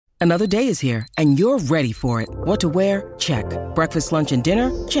Another day is here, and you're ready for it. What to wear? Check. Breakfast, lunch, and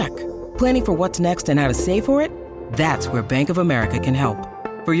dinner? Check. Planning for what's next and how to save for it? That's where Bank of America can help.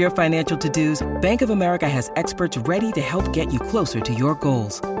 For your financial to-dos, Bank of America has experts ready to help get you closer to your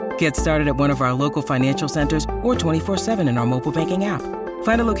goals. Get started at one of our local financial centers or 24/7 in our mobile banking app.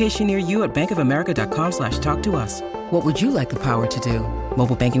 Find a location near you at bankofamerica.com/talktous. What would you like the power to do?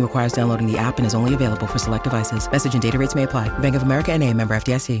 Mobile banking requires downloading the app and is only available for select devices. Message and data rates may apply. Bank of America N.A., member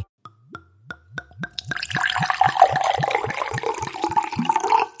FDIC.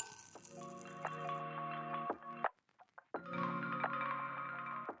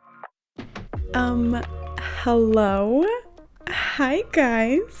 Hello. Hi,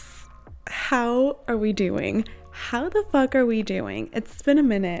 guys. How are we doing? How the fuck are we doing? It's been a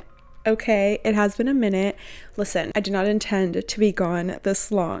minute. Okay, it has been a minute. Listen, I did not intend to be gone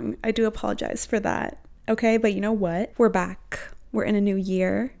this long. I do apologize for that. Okay, but you know what? We're back. We're in a new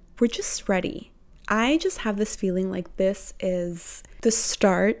year. We're just ready. I just have this feeling like this is the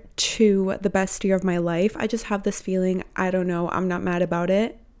start to the best year of my life. I just have this feeling, I don't know, I'm not mad about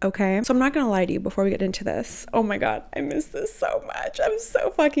it. Okay, so I'm not gonna lie to you before we get into this. Oh my god, I miss this so much. I'm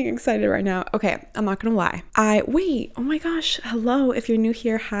so fucking excited right now. Okay, I'm not gonna lie. Oh my gosh, hello. If you're new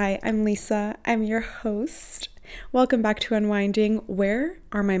here, hi, I'm Lisa. I'm your host. Welcome back to Unwinding. Where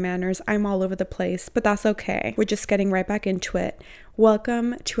are my manners? I'm all over the place, but that's okay. We're just getting right back into it.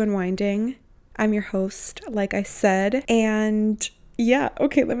 Welcome to Unwinding. I'm your host, like I said, and yeah,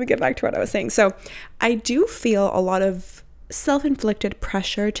 okay, let me get back to what I was saying. So I do feel a lot of self-inflicted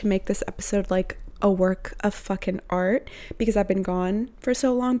pressure to make this episode like a work of fucking art because I've been gone for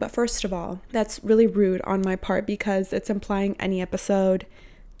so long. But first of all, that's really rude on my part because it's implying any episode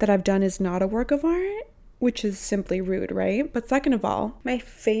that I've done is not a work of art, which is simply rude, right? But second of all, my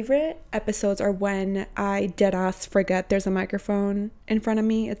favorite episodes are when I deadass forget there's a microphone in front of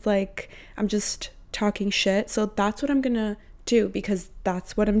me. It's like I'm just talking shit. So that's what I'm gonna do because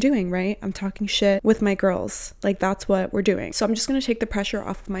that's what I'm doing, right? I'm talking shit with my girls. Like that's what we're doing. So I'm just gonna take the pressure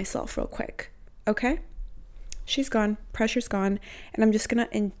off of myself real quick. Okay? She's gone. Pressure's gone. And I'm just gonna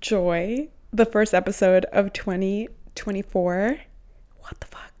enjoy the first episode of 2024. What the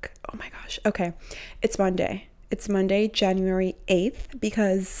fuck? Oh my gosh. Okay. It's Monday. It's Monday, January 8th,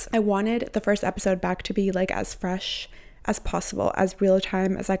 because I wanted the first episode back to be like as fresh as possible, as real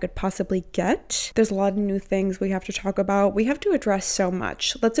time as I could possibly get. There's a lot of new things we have to talk about. We have to address so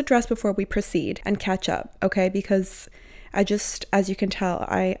much. Let's address before we proceed and catch up, okay? Because I just, as you can tell,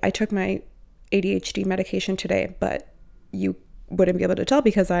 I took my ADHD medication today, but you wouldn't be able to tell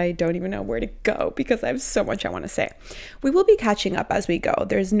because I don't even know where to go because I have so much I want to say. We will be catching up as we go.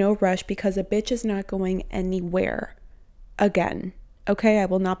 There's no rush because a bitch is not going anywhere again. Okay, I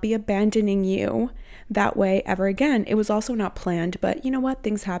will not be abandoning you that way ever again. It was also not planned, but you know what?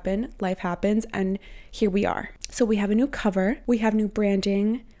 Things happen, life happens, and here we are. So we have a new cover, we have new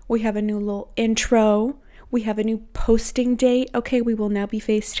branding, we have a new little intro, we have a new posting date. Okay, we will now be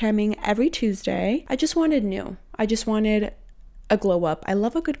FaceTiming every Tuesday. I just wanted new. I just wanted a glow up. I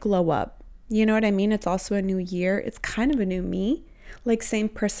love a good glow up. You know what I mean? It's also a new year. It's kind of a new me. Like same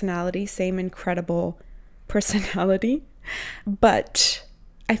personality, same incredible personality. But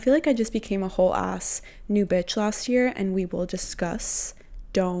I feel like I just became a whole ass new bitch last year, and we will discuss.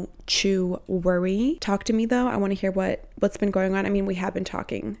 Don't you worry. Talk to me though. I want to hear what's been going on. I mean, we have been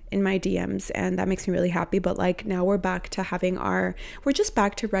talking in my DMs and that makes me really happy, but like now we're back to we're just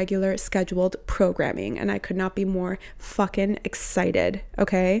back to regular scheduled programming, and I could not be more fucking excited.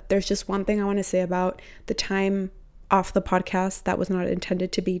 Okay. There's just one thing I want to say about the time off the podcast that was not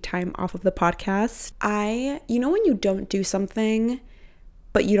intended to be time off of the podcast. You know when you don't do something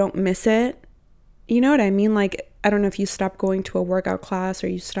but you don't miss it? You know what I mean? Like, I don't know if you stop going to a workout class or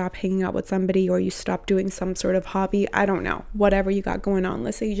you stop hanging out with somebody or you stop doing some sort of hobby. I don't know. Whatever you got going on.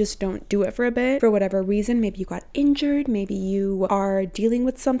 Let's say you just don't do it for a bit for whatever reason. Maybe you got injured. Maybe you are dealing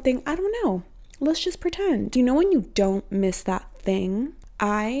with something. I don't know. Let's just pretend. You know when you don't miss that thing?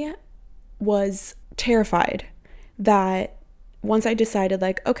 I was terrified that once I decided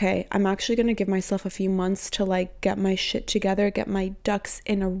like, okay, I'm actually going to give myself a few months to like get my shit together, get my ducks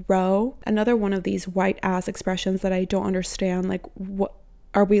in a row. Another one of these white ass expressions that I don't understand. Like, what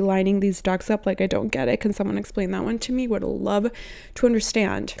are we lining these ducks up? Like, I don't get it. Can someone explain that one to me? Would love to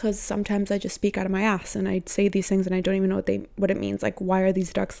understand, because sometimes I just speak out of my ass and I say these things and I don't even know what it means. Like, why are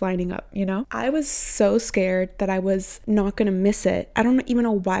these ducks lining up? You know, I was so scared that I was not going to miss it. I don't even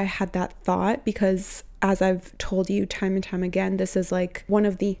know why I had that thought, because as I've told you time and time again, this is like one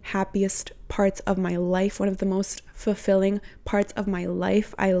of the happiest parts of my life, one of the most fulfilling parts of my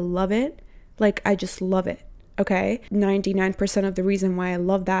life. I love it. Like, I just love it. Okay, 99% of the reason why I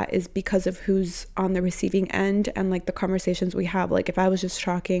love that is because of who's on the receiving end and like the conversations we have. Like if I was just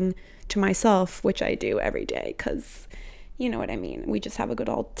talking to myself, which I do every day, because you know what I mean, we just have a good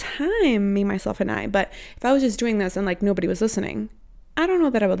old time, me, myself, and I. But if I was just doing this and like nobody was listening, I don't know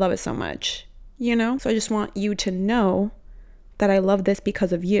that I would love it so much, you know? So I just want you to know that I love this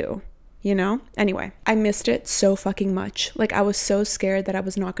because of you. You know? Anyway, I missed it so fucking much. Like I was so scared that I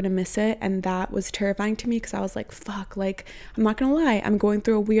was not going to miss it, and that was terrifying to me because I was like, fuck, like I'm not going to lie, I'm going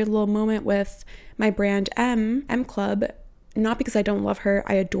through a weird little moment with my brand M Club. Not because I don't love her,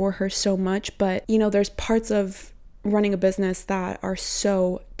 I adore her so much, but you know, there's parts of running a business that are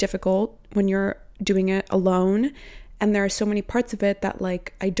so difficult when you're doing it alone, and there are so many parts of it that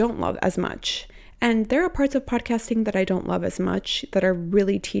like I don't love as much. And there are parts of podcasting that I don't love as much, that are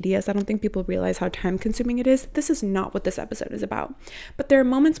really tedious. I don't think people realize how time consuming it is. This is not what this episode is about. But there are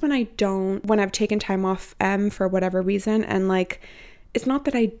moments when when I've taken time off for whatever reason. And like, it's not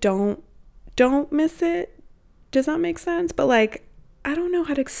that I don't miss it. Does that make sense? But like, I don't know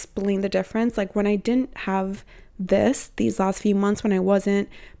how to explain the difference. Like when I didn't have these last few months when I wasn't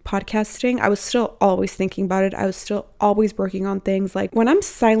podcasting, I was still always thinking about it. I was still always working on things. Like when I'm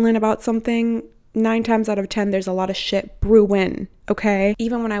silent about something, 9 times out of 10, there's a lot of shit brewing, okay?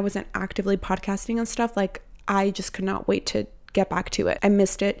 Even when I wasn't actively podcasting and stuff, like I just could not wait to get back to it. I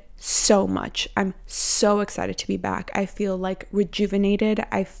missed it so much. I'm so excited to be back. I feel like rejuvenated.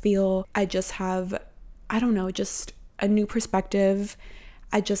 I feel I just have, I don't know, just a new perspective.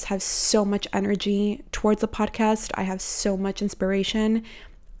 I just have so much energy towards the podcast. I have so much inspiration.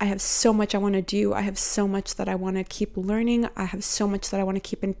 I have so much I want to do. I have so much that I want to keep learning. I have so much that I want to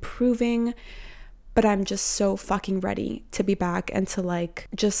keep improving. But I'm just so fucking ready to be back and to like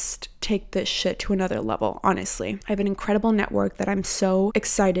just take this shit to another level, honestly. I have an incredible network that I'm so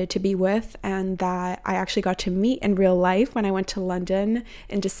excited to be with, and that I actually got to meet in real life when I went to London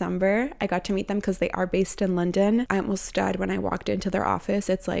in December. I got to meet them because they are based in London. I almost died when I walked into their office.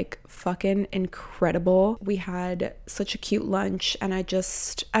 It's like fucking incredible. We had such a cute lunch, and I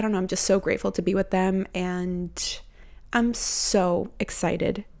don't know, I'm just so grateful to be with them, and I'm so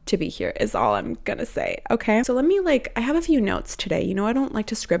excited to be here is all I'm gonna say. Okay, so I have a few notes today. You know, I don't like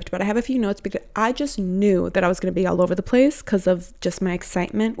to script, but I have a few notes because I just knew that I was gonna be all over the place because of just my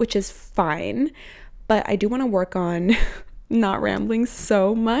excitement, which is fine. But I do want to work on not rambling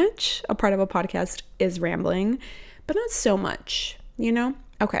so much. A part of a podcast is rambling, but not so much, you know?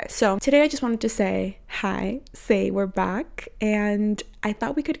 Okay, so today I just wanted to say we're back, and I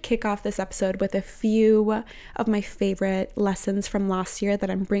thought we could kick off this episode with a few of my favorite lessons from last year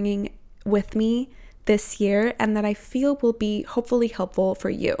that I'm bringing with me this year and that I feel will be hopefully helpful for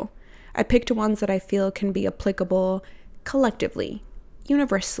you. I picked ones that I feel can be applicable collectively,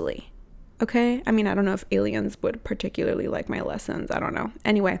 universally. Okay? I mean, I don't know if aliens would particularly like my lessons. I don't know.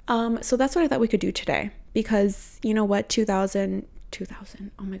 Anyway, so that's what I thought we could do today, because you know what? 2000,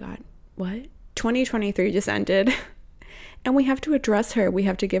 oh my God, what? 2023 just ended and we have to address her. We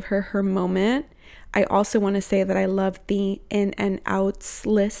have to give her moment. I also want to say that I love the in and outs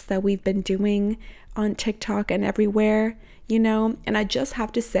list that we've been doing on TikTok and everywhere, you know, and I just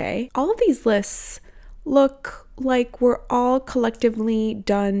have to say all of these lists look like we're all collectively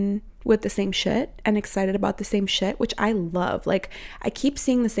done with the same shit and excited about the same shit, which I love. Like I keep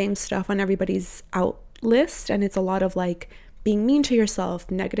seeing the same stuff on everybody's out list, and it's a lot of like being mean to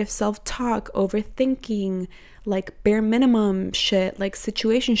yourself, negative self-talk, overthinking, like bare minimum shit, like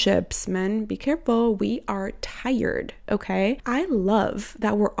situationships. Men, be careful. We are tired, okay? I love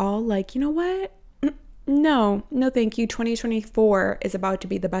that we're all like, you know what? No, thank you. 2024 is about to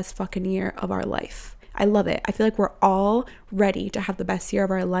be the best fucking year of our life. I love it. I feel like we're all ready to have the best year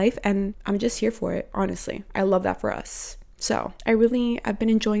of our life, and I'm just here for it, honestly. I love that for us. So I've been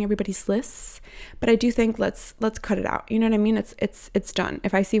enjoying everybody's lists, but I do think let's cut it out. You know what I mean? It's done.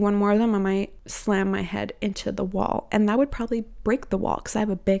 If I see one more of them, I might slam my head into the wall, and that would probably break the wall because I have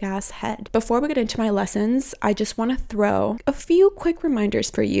a big ass head. Before we get into my lessons, I just want to throw a few quick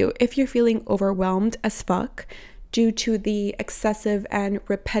reminders for you if you're feeling overwhelmed as fuck due to the excessive and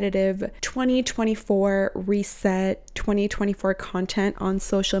repetitive 2024 reset 2024 content on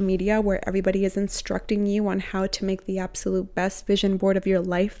social media, where everybody is instructing you on how to make the absolute best vision board of your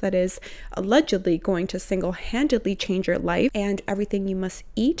life that is allegedly going to single-handedly change your life, and everything you must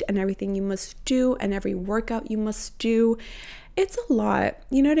eat and everything you must do and every workout you must do. It's a lot,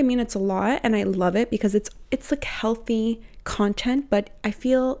 you know what I mean? It's a lot, and I love it because it's like healthy content, but I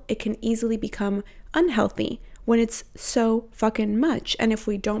feel it can easily become unhealthy when it's so fucking much. And if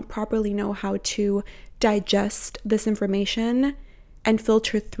we don't properly know how to digest this information and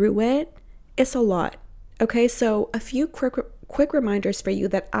filter through it, it's a lot. Okay, so a few quick reminders for you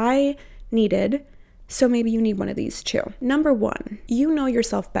that I needed, so maybe you need one of these too. Number one, you know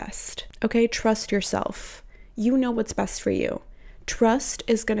yourself best. Okay, trust yourself. You know what's best for you. Trust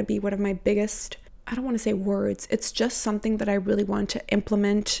is going to be one of my biggest, I don't want to say words, it's just something that I really want to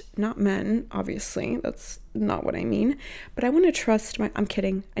implement. Not men, obviously, that's not what I mean, but I want to trust I'm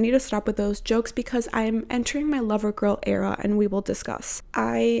kidding. I need to stop with those jokes because I'm entering my lover girl era, and we will discuss.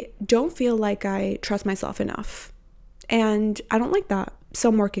 I don't feel like I trust myself enough, and I don't like that, so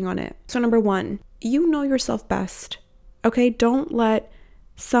I'm working on it. So number one, you know yourself best. Okay, don't let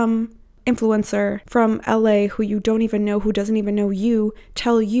some influencer from LA who you don't even know, who doesn't even know you,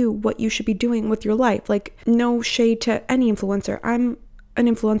 tell you what you should be doing with your life. Like, no shade to any influencer. I'm an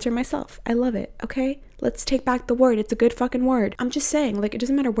influencer myself. I love it, okay? Let's take back the word. It's a good fucking word. I'm just saying, like, it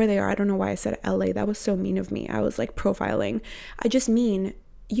doesn't matter where they are. I don't know why I said LA. That was so mean of me. I was like profiling. I just mean,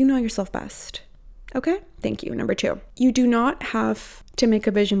 you know yourself best. Okay? Thank you. Number two, you do not have to make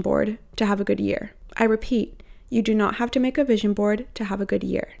a vision board to have a good year. I repeat, you do not have to make a vision board to have a good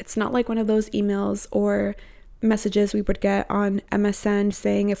year. It's not like one of those emails or messages we would get on MSN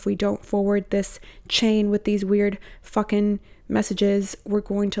saying if we don't forward this chain with these weird fucking messages, we're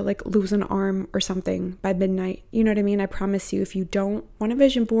going to like lose an arm or something by midnight. You know what I mean? I promise you, if you don't want a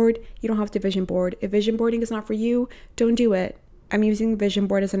vision board, you don't have to vision board. If vision boarding is not for you, don't do it. I'm using vision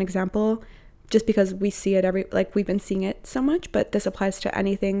board as an example just because we see it we've been seeing it so much, but this applies to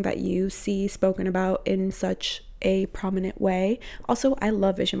anything that you see spoken about in such a prominent way. Also, I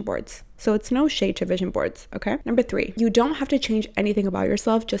love vision boards, so it's no shade to vision boards, okay? Number three, you don't have to change anything about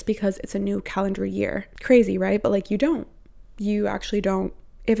yourself just because it's a new calendar year. Crazy, right? But like, you don't. You actually don't.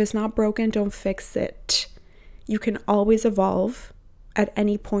 If it's not broken, don't fix it. You can always evolve at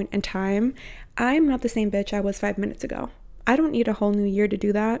any point in time. I'm not the same bitch I was 5 minutes ago. I don't need a whole new year to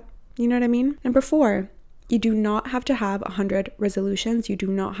do that. You know what I mean? Number four, you do not have to have 100 resolutions. You do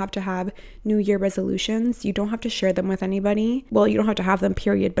not have to have New Year resolutions. You don't have to share them with anybody. Well, you don't have to have them,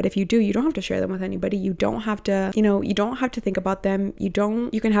 period. But if you do, you don't have to share them with anybody. You don't have to, you don't have to think about them. You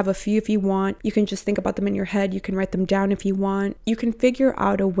can have a few if you want. You can just think about them in your head. You can write them down if you want. You can figure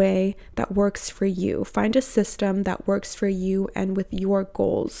out a way that works for you. Find a system that works for you and with your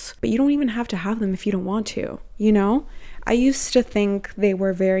goals. But you don't even have to have them if you don't want to, I used to think they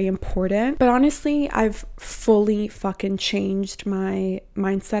were very important, but honestly, I've fully fucking changed my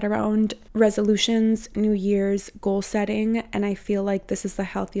mindset around resolutions, New Year's, goal setting, and I feel like this is the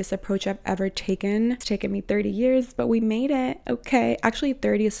healthiest approach I've ever taken. It's taken me 30 years, but we made it, okay? Actually,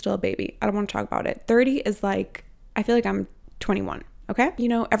 30 is still a baby. I don't want to talk about it. 30 is like, I feel like I'm 21. Okay.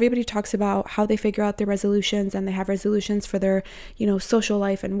 Everybody talks about how they figure out their resolutions, and they have resolutions for their, social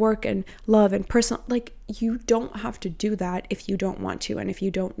life and work and love and personal. Like, you don't have to do that if you don't want to. And if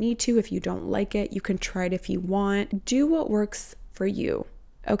you don't need to, if you don't like it, you can try it if you want. Do what works for you.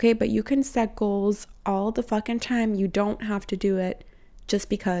 Okay. But you can set goals all the fucking time. You don't have to do it just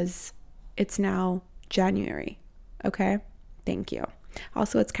because it's now January. Okay. Thank you.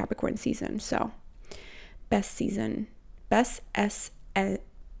 Also, it's Capricorn season. So best season,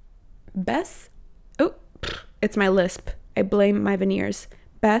 it's my lisp. I blame my veneers.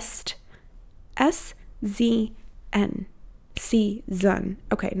 Best SZN season.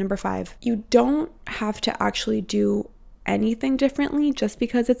 Okay, number 5. You don't have to actually do anything differently just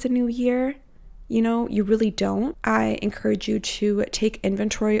because it's a new year. You really don't. I encourage you to take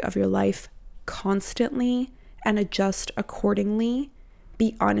inventory of your life constantly and adjust accordingly.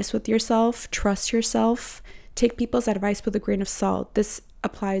 Be honest with yourself. Trust yourself. Take people's advice with a grain of salt. This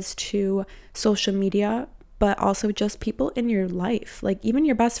applies to social media, but also just people in your life, like even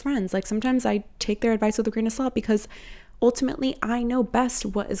your best friends. Like, sometimes I take their advice with a grain of salt because ultimately I know best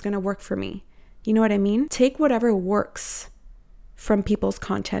what is going to work for me. You know what I mean? Take whatever works from people's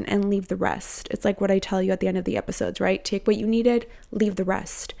content and leave the rest. It's like what I tell you at the end of the episodes, right? Take what you needed, leave the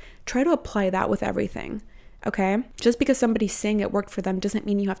rest. Try to apply that with everything. Okay? Just because somebody's saying it worked for them doesn't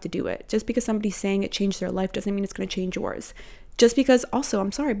mean you have to do it. Just because somebody's saying it changed their life doesn't mean it's going to change yours. Just because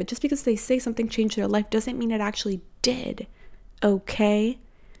they say something changed their life doesn't mean it actually did. Okay?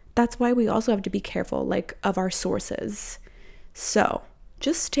 That's why we also have to be careful, of our sources. So,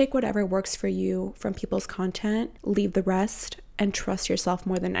 just take whatever works for you from people's content, leave the rest, and trust yourself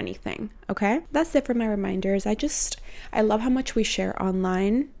more than anything. Okay? That's it for my reminders. I love how much we share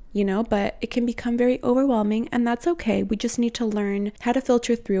online, but it can become very overwhelming, and that's okay. We just need to learn how to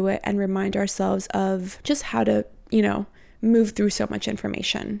filter through it and remind ourselves of just how to, move through so much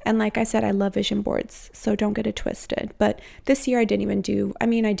information. And like I said, I love vision boards, so don't get it twisted. But this year I did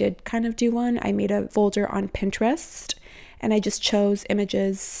kind of do one. I made a folder on Pinterest, and I just chose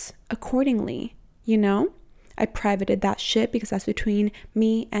images accordingly. you know? I privated that shit because that's between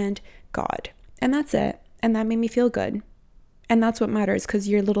me and God. And that's it. And that made me feel good. And that's what matters, because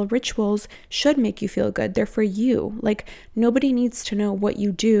your little rituals should make you feel good. They're for you. Like, nobody needs to know what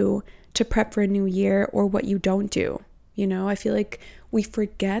you do to prep for a new year or what you don't do. You know, I feel like we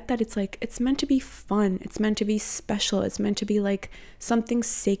forget that it's like, it's meant to be fun. It's meant to be special. It's meant to be like something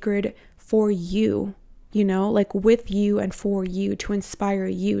sacred for you, you know, like with you and for you, to inspire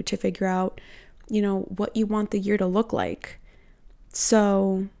you to figure out, you know, what you want the year to look like.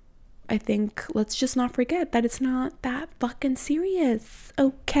 So I think let's just not forget that it's not that fucking serious,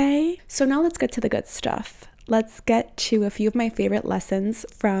 okay? So now let's get to the good stuff. Let's get to a few of my favorite lessons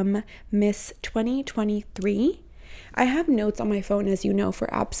from Miss 2023. I have notes on my phone, as you know,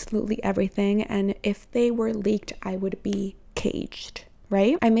 for absolutely everything, and if they were leaked, I would be caged,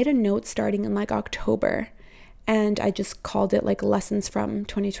 right? I made a note starting in like October, and I just called it like lessons from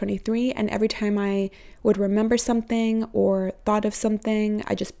 2023, and every time I would remember something or thought of something,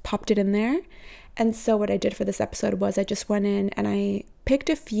 I just popped it in there. And so what I did for this episode was I just went in and I picked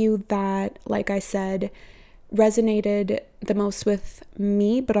a few that, like I said, resonated the most with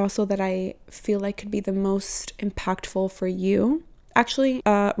me, but also that I feel like could be the most impactful for you. Actually,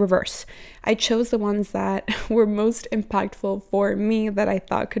 reverse. I chose the ones that were most impactful for me that I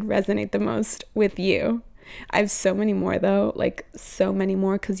thought could resonate the most with you. I have so many more though, like so many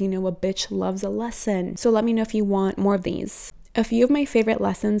more, because you know a bitch loves a lesson. So let me know if you want more of these. A few of my favorite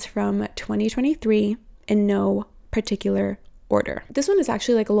lessons from 2023 in no particular order. This one is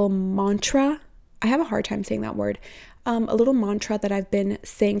actually like a little mantra. I have a hard time saying that word. A little mantra that I've been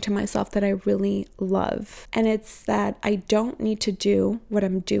saying to myself that I really love. And it's that I don't need to do what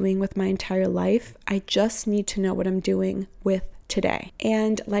I'm doing with my entire life. I just need to know what I'm doing with today.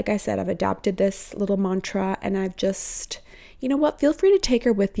 And like I said, I've adopted this little mantra, and I've just, you know what, feel free to take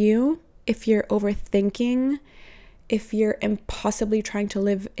her with you if you're overthinking, if you're impossibly trying to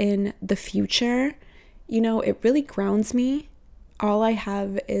live in the future. You know, it really grounds me. All I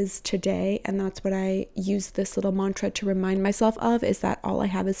have is today, and that's what I use this little mantra to remind myself of, is that all I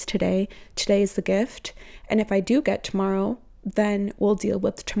have is today. Today is the gift. And if I do get tomorrow, then we'll deal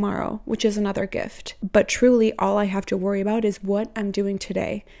with tomorrow, which is another gift. But truly, all I have to worry about is what I'm doing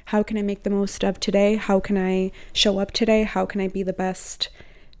today. How can I make the most of today? How can I show up today? How can I be the best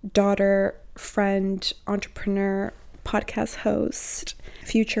daughter, friend, entrepreneur, podcast host,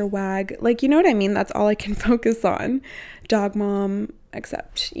 future wag? Like, you know what I mean? That's all I can focus on. Dog mom,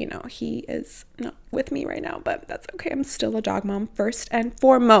 except, you know, he is not with me right now, but that's okay. I'm still a dog mom first and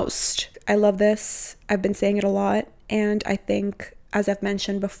foremost. I love this. I've been saying it a lot. And I think, as I've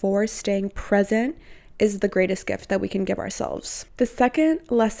mentioned before, staying present is the greatest gift that we can give ourselves. The second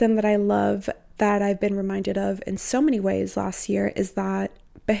lesson that I love, that I've been reminded of in so many ways last year, is that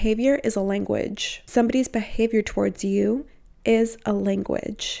behavior is a language. Somebody's behavior towards you is a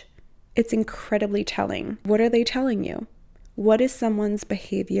language. It's incredibly telling. What are they telling you? What is someone's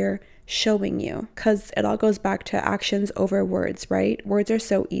behavior showing you? Because it all goes back to actions over words, right? Words are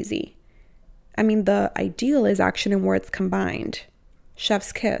so easy. I mean, the ideal is action and words combined.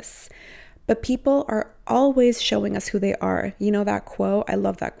 Chef's kiss. But people are always showing us who they are. You know that quote? I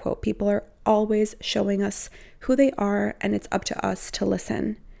love that quote. People are always showing us who they are, and it's up to us to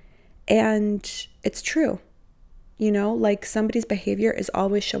listen. And it's true. You know, like somebody's behavior is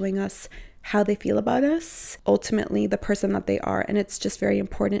always showing us how they feel about us, ultimately the person that they are. And it's just very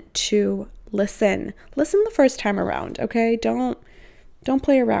important to listen. Listen the first time around, okay? Don't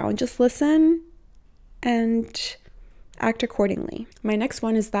play around. Just listen and act accordingly. My next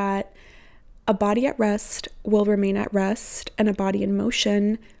one is that a body at rest will remain at rest, and a body in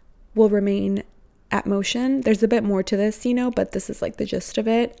motion will remain at motion. There's a bit more to this, you know, but this is like the gist of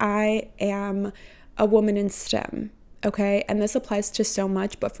it. I am a woman in STEM, okay? And this applies to so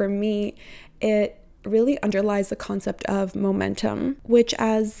much, but for me, it really underlies the concept of momentum, which,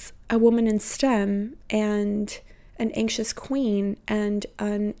 as a woman in STEM and an anxious queen and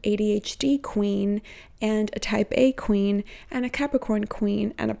an ADHD queen and a type A queen and a Capricorn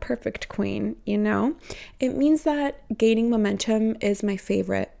queen and a perfect queen, you know, it means that gaining momentum is my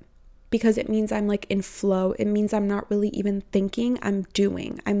favorite, because it means I'm like in flow. It means I'm not really even thinking, I'm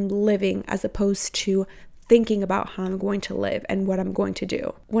doing, I'm living, as opposed to thinking about how I'm going to live and what I'm going to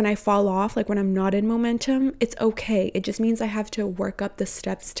do. When I fall off, like when I'm not in momentum, it's okay. It just means I have to work up the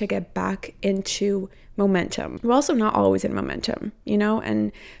steps to get back into momentum. We're also not always in momentum, you know?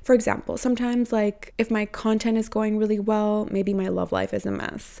 And for example, sometimes like if my content is going really well, maybe my love life is a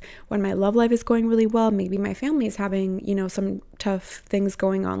mess. When my love life is going really well, maybe my family is having, you know, some tough things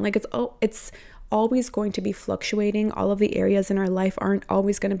going on. Like it's always going to be fluctuating. All of the areas in our life aren't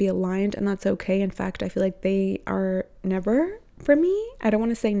always going to be aligned, and that's okay. In fact, I feel like they are never for me. I don't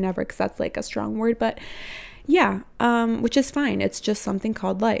want to say never because that's like a strong word, but yeah, which is fine. It's just something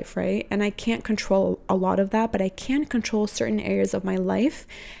called life, right? And I can't control a lot of that, but I can control certain areas of my life.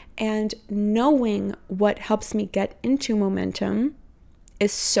 And knowing what helps me get into momentum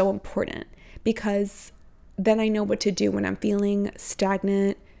is so important, because then I know what to do when I'm feeling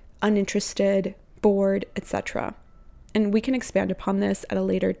stagnant, uninterested, bored, etc. And we can expand upon this at a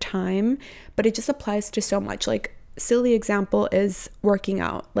later time, but it just applies to so much. Like, silly example is working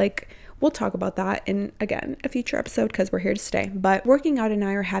out. Like, we'll talk about that in, again, a future episode because we're here to stay. But working out and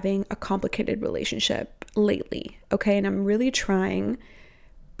I are having a complicated relationship lately, okay? And I'm really trying,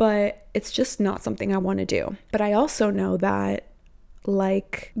 but it's just not something I want to do. But I also know that,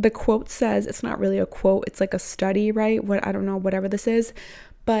 like the quote says, it's not really a quote, it's like a study, right? I don't know, whatever this is.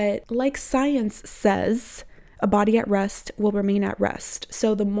 But like science says, a body at rest will remain at rest.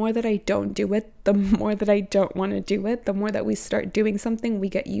 So the more that I don't do it, the more that I don't want to do it, the more that we start doing something, we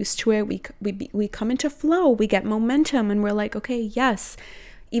get used to it, we come into flow, we get momentum, and we're like, okay, yes.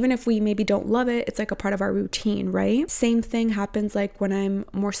 Even if we maybe don't love it, it's like a part of our routine, right? Same thing happens like when I'm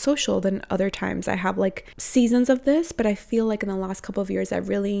more social than other times. I have like seasons of this, but I feel like in the last couple of years, I've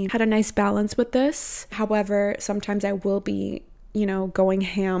really had a nice balance with this. However, sometimes I will be, going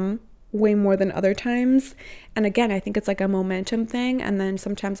ham way more than other times. And again, I think it's like a momentum thing. And then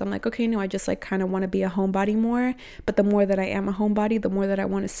sometimes I'm like, okay, no, I just like kind of want to be a homebody more. But the more that I am a homebody, the more that I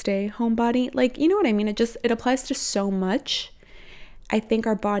want to stay homebody. Like, you know what I mean? It applies to so much. I think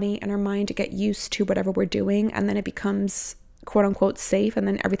our body and our mind get used to whatever we're doing, and then it becomes quote unquote safe, and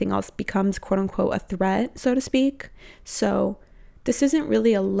then everything else becomes quote unquote a threat, so to speak. So this isn't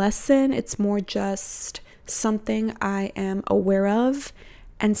really a lesson. It's more just something I am aware of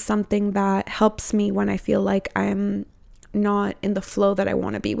and something that helps me when I feel like I'm not in the flow that I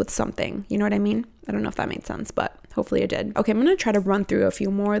want to be with something. You know what I mean? I don't know if that made sense, but hopefully it did. Okay, I'm going to try to run through a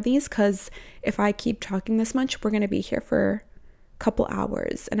few more of these because if I keep talking this much, we're going to be here for couple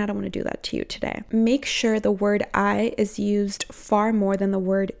hours, and I don't want to do that to you today. Make sure the word I is used far more than the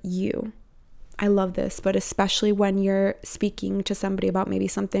word you. I love this, but especially when you're speaking to somebody about maybe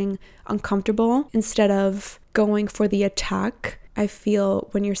something uncomfortable, instead of going for the attack, I feel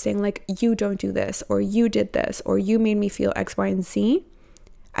when you're saying like, you don't do this, or you did this, or you made me feel X, Y, and Z,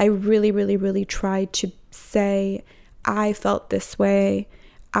 I really, really, really try to say, I felt this way,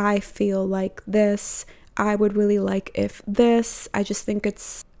 I feel like this, I would really like if this. I just think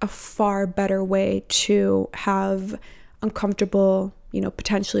it's a far better way to have uncomfortable,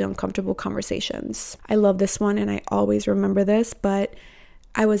 potentially uncomfortable conversations. I love this one and I always remember this, but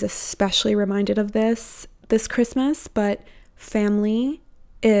I was especially reminded of this Christmas, but family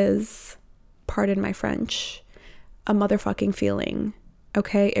is, pardon my French, a motherfucking feeling.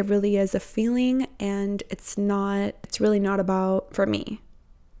 Okay, it really is a feeling, and it's really not about, for me,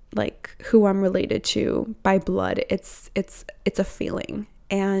 like who I'm related to by blood. It's a feeling.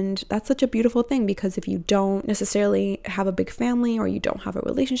 And that's such a beautiful thing, because if you don't necessarily have a big family, or you don't have a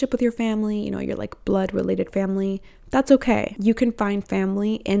relationship with your family, you're like blood related family, that's okay. You can find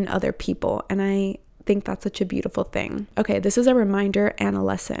family in other people. And I think that's such a beautiful thing. Okay, this is a reminder and a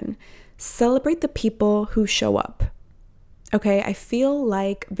lesson. Celebrate the people who show up. Okay, I feel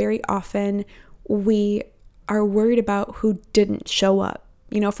like very often we are worried about who didn't show up.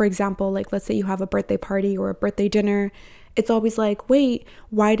 For example, like let's say you have a birthday party or a birthday dinner. It's always like, wait,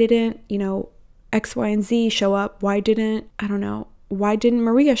 why didn't, X, Y, and Z show up? Why didn't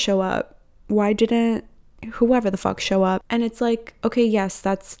Maria show up? Why didn't whoever the fuck show up? And it's like, okay, yes,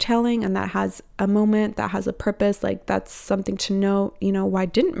 that's telling, and that has a moment, that has a purpose. Like that's something to note, why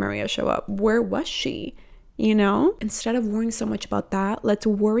didn't Maria show up? Where was she? Instead of worrying so much about that, let's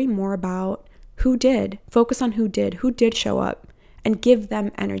worry more about who did. Focus on who did show up. And give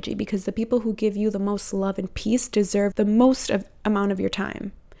them energy, because the people who give you the most love and peace deserve the most amount of your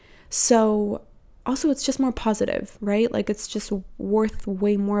time. So also it's just more positive, right? Like it's just worth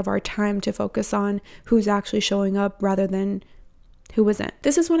way more of our time to focus on who's actually showing up rather than who isn't.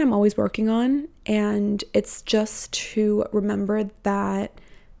 This is what I'm always working on, and it's just to remember that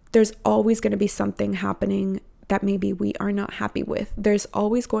there's always going to be something happening that maybe we are not happy with. There's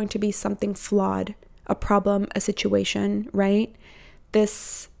always going to be something flawed, a problem, a situation, right?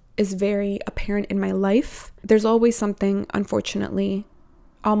 This is very apparent in my life. There's always something, unfortunately,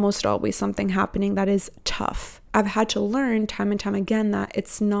 almost always something happening that is tough. I've had to learn time and time again that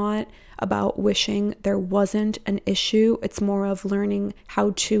it's not about wishing there wasn't an issue. It's more of learning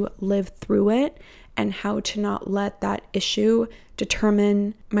how to live through it and how to not let that issue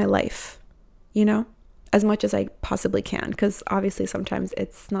determine my life. you know, as much as I possibly can, because obviously sometimes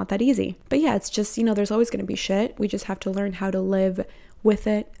it's not that easy. But yeah, it's just, you know, there's always going to be shit. We just have to learn how to live with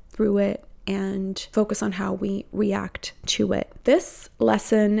it, through it, and focus on how we react to it. This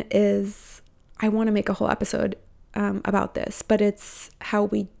lesson is, I want to make a whole episode about this, but it's how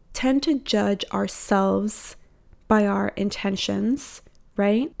we tend to judge ourselves by our intentions,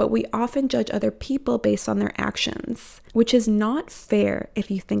 right? But we often judge other people based on their actions, which is not fair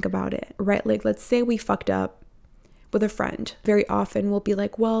if you think about it, right? Like, let's say we fucked up with a friend. Very often we'll be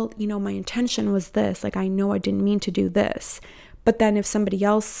like, well, you know, my intention was this. Like, I know I didn't mean to do this. But then if somebody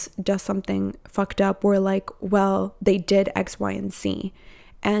else does something fucked up, we're like, well, they did X, Y, and Z.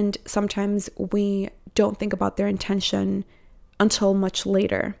 And sometimes we don't think about their intention until much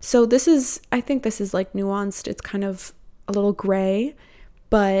later. So I think this is like nuanced. It's kind of a little gray,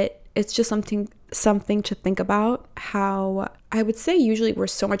 but it's just something to think about. How I would say usually we're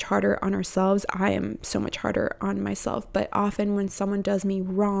so much harder on ourselves. I am so much harder on myself, but often when someone does me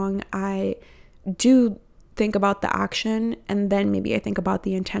wrong, I do think about the action and then maybe I think about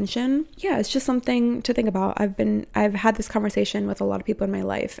the intention. Yeah, it's just something to think about. I've had this conversation with a lot of people in my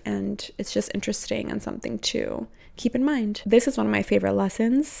life, and it's just interesting and something to keep in mind. This is one of my favorite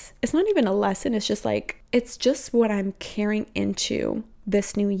lessons. It's not even a lesson, it's just what I'm carrying into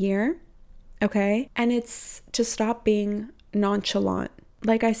this new year. Okay? And it's to stop being nonchalant.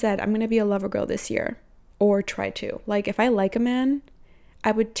 Like I said, I'm going to be a lover girl this year, or try to. Like, if I like a man,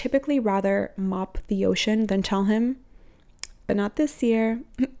 I would typically rather mop the ocean than tell him, but not this year.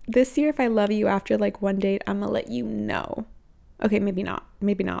 This year, if I love you after like one date, I'm gonna let you know. Okay, maybe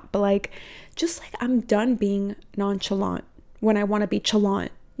not, but like, just like I'm done being nonchalant when I want to be chalant.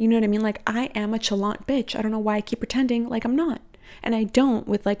 You know what I mean? Like, I am a chalant bitch. I don't know why I keep pretending like I'm not. And I don't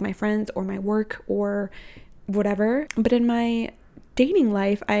with like my friends or my work or whatever. But in my dating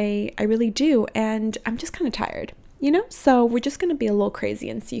life, I really do. And I'm just kind of tired. You know, so we're just going to be a little crazy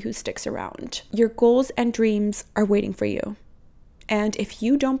and see who sticks around. Your goals and dreams are waiting for you. And if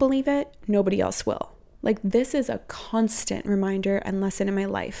you don't believe it, nobody else will. Like, this is a constant reminder and lesson in my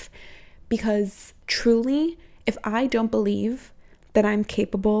life, because truly, if I don't believe that I'm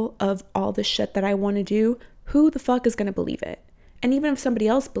capable of all the shit that I want to do, who the fuck is going to believe it? And even if somebody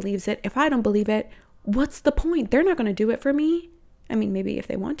else believes it, if I don't believe it, what's the point? They're not going to do it for me. I mean, maybe if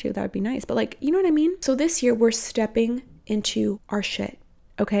they want to, that would be nice. But like, you know what I mean? So this year we're stepping into our shit,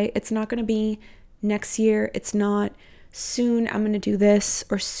 okay? It's not going to be next year. It's not soon I'm going to do this,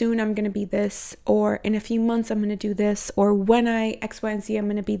 or soon I'm going to be this, or in a few months I'm going to do this, or when I X, Y, and Z I'm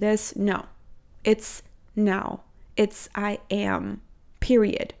going to be this. No, it's now. It's I am,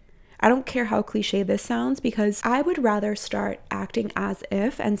 period. I don't care how cliche this sounds, because I would rather start acting as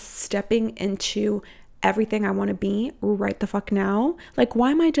if and stepping into everything I want to be right the fuck now. Like, why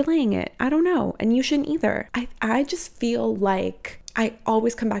am I delaying it? I don't know. And you shouldn't either. I just feel like I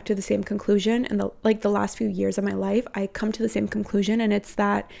always come back to the same conclusion. And the last few years of my life, I come to the same conclusion. And it's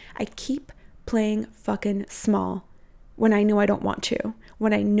that I keep playing fucking small when I know I don't want to.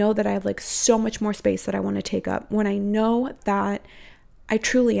 When I know that I have like so much more space that I want to take up. When I know that I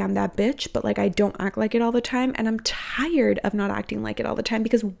truly am that bitch, but like I don't act like it all the time. And I'm tired of not acting like it all the time,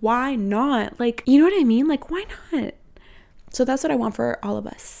 because why not? Like, you know what I mean? Like, why not? So that's what I want for all of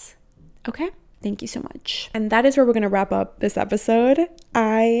us. Okay? Thank you so much. And that is where we're going to wrap up this episode.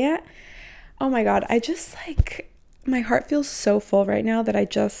 Oh my God, I just like, my heart feels so full right now that I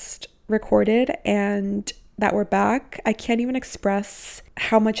just recorded and that we're back. I can't even express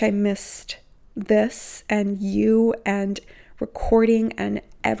how much I missed this and you and recording and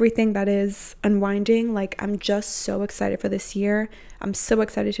everything that is unwinding. Like, I'm just so excited for this year. I'm so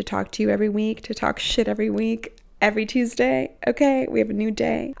excited to talk to you every week, to talk shit every week, every Tuesday. Okay, we have a new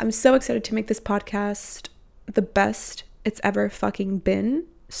day. I'm so excited to make this podcast the best it's ever fucking been,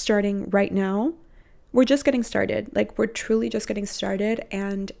 starting right now. We're just getting started. Like, we're truly just getting started,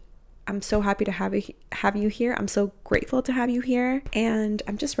 and I'm so happy to have you here. I'm so grateful to have you here, and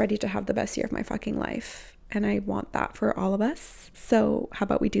I'm just ready to have the best year of my fucking life. And I want that for all of us. So how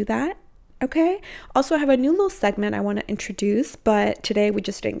about we do that? Okay. Also, I have a new little segment I want to introduce, but today we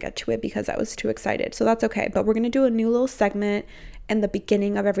just didn't get to it because I was too excited. So that's okay. But we're going to do a new little segment in the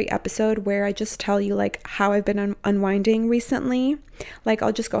beginning of every episode where I just tell you like how I've been unwinding recently. Like,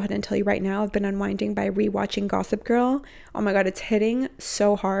 I'll just go ahead and tell you right now, I've been unwinding by rewatching Gossip Girl. Oh my God, it's hitting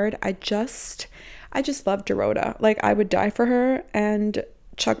so hard. I just love Dorota. Like, I would die for her. And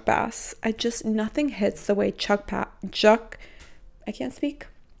Chuck Bass. Nothing hits the way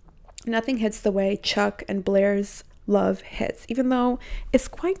Nothing hits the way Chuck and Blair's love hits, even though it's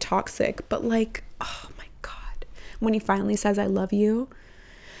quite toxic, but like, oh my God, when he finally says, I love you.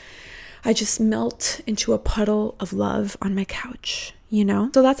 I just melt into a puddle of love on my couch, you know?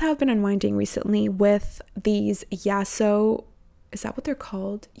 So that's how I've been unwinding recently with these Yasso. Is that what they're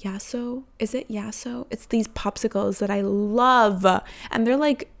called? Yasso? Is it Yasso? It's these popsicles that I love. And they're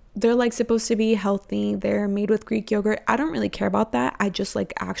like supposed to be healthy. They're made with Greek yogurt. I don't really care about that. I just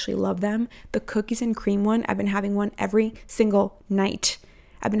like actually love them. The cookies and cream one, I've been having one every single night.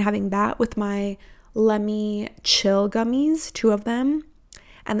 I've been having that with my Lemmy Chill gummies, 2 of them.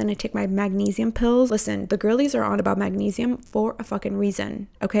 And then I take my magnesium pills. Listen, the girlies are on about magnesium for a fucking reason,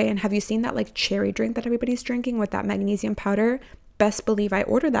 okay? And have you seen that like cherry drink that everybody's drinking with that magnesium powder? Best believe I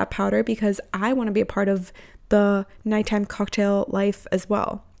ordered that powder because I want to be a part of the nighttime cocktail life as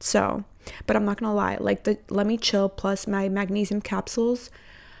well. So, but I'm not gonna lie, like the Lemmy Chill plus my magnesium capsules,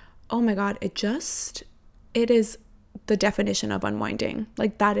 oh my God, it is the definition of unwinding.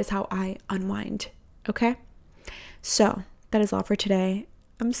 Like that is how I unwind, okay? So that is all for today.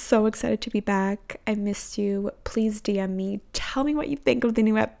 I'm so excited to be back. I missed you. Please DM me. Tell me what you think of the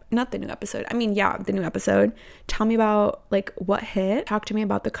new the new episode. Tell me about like what hit. Talk to me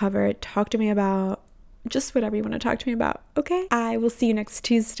about the cover. Talk to me about just whatever you want to talk to me about. Okay? I will see you next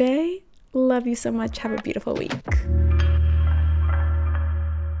Tuesday. Love you so much. Have a beautiful week.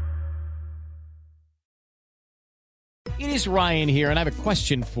 It is Ryan here, and I have a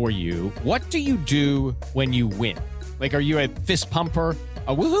question for you. What do you do when you win? Like, are you a fist pumper,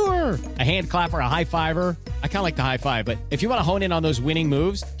 a woohooer, a hand clapper, a high fiver? I kind of like the high five, but if you want to hone in on those winning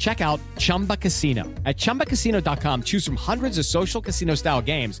moves, check out Chumba Casino. At ChumbaCasino.com, choose from hundreds of social casino style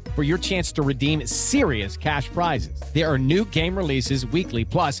games for your chance to redeem serious cash prizes. There are new game releases weekly,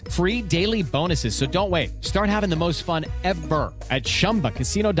 plus free daily bonuses. So don't wait. Start having the most fun ever at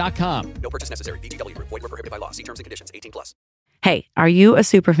ChumbaCasino.com. No purchase necessary. VGW. Void where prohibited by law. See terms and conditions. 18+. Hey, are you a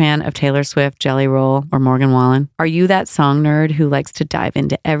super fan of Taylor Swift, Jelly Roll, or Morgan Wallen? Are you that song nerd who likes to dive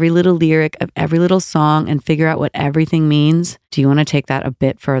into every little lyric of every little song and figure out what everything means? Do you want to take that a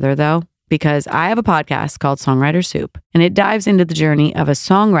bit further, though? Because I have a podcast called Songwriter Soup, and it dives into the journey of a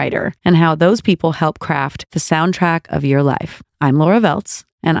songwriter and how those people help craft the soundtrack of your life. I'm Laura Veltz,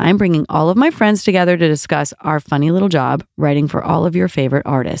 and I'm bringing all of my friends together to discuss our funny little job writing for all of your favorite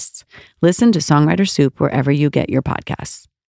artists. Listen to Songwriter Soup wherever you get your podcasts.